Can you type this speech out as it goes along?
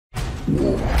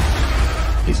War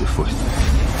is afoot.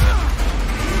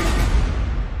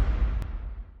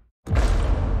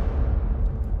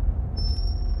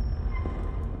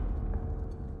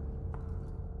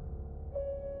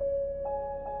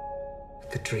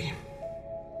 The dream.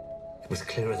 It was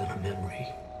clearer than a memory.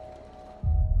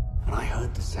 And I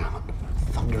heard the sound of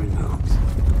thundering hooves,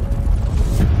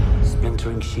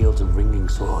 splintering shields and ringing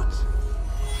swords.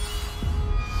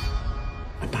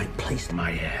 And I placed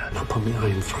my heir upon the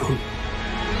Iron Throne.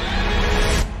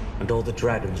 And all the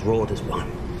dragons roared as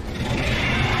one.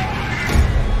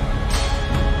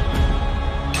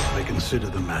 I consider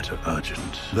the matter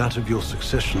urgent. That of your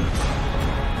succession.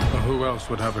 Well, who else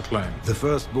would have a claim? The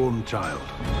firstborn child.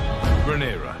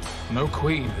 Rhaenyra. No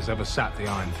queen has ever sat the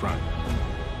Iron Throne.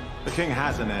 The king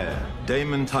has an heir,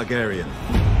 Daemon Targaryen.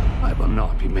 I will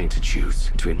not be made to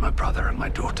choose between my brother and my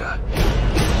daughter.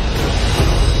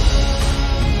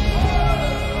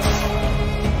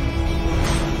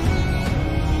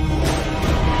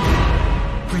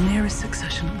 Rhaenyra's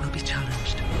succession will be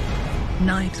challenged.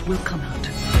 Knives will come out.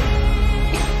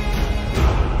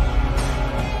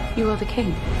 You are the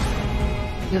king.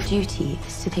 Your duty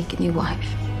is to take a new wife.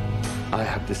 I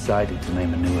have decided to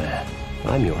name a new heir.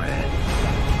 I'm your heir.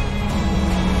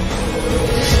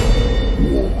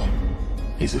 War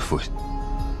is afoot.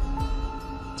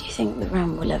 Do you think the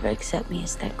realm will ever accept me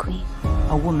as their queen?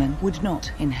 A woman would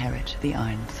not inherit the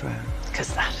Iron Throne,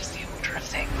 because that is the order of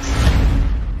things.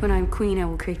 When I'm queen, I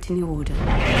will create a new order.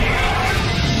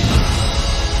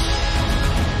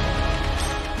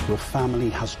 Your family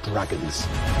has dragons.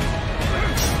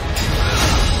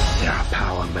 There are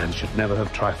power men should never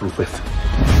have trifled with.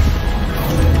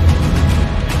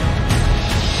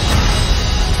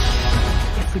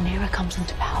 If Rhaenyra comes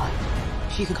into power,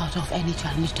 she could cut off any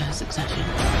challenge to her succession.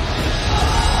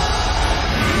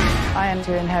 I am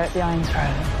to inherit the Iron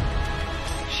Throne.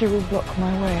 She will block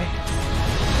my way.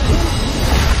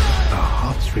 Our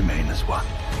hearts remain as one.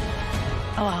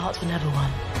 Oh, our hearts were never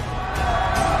one.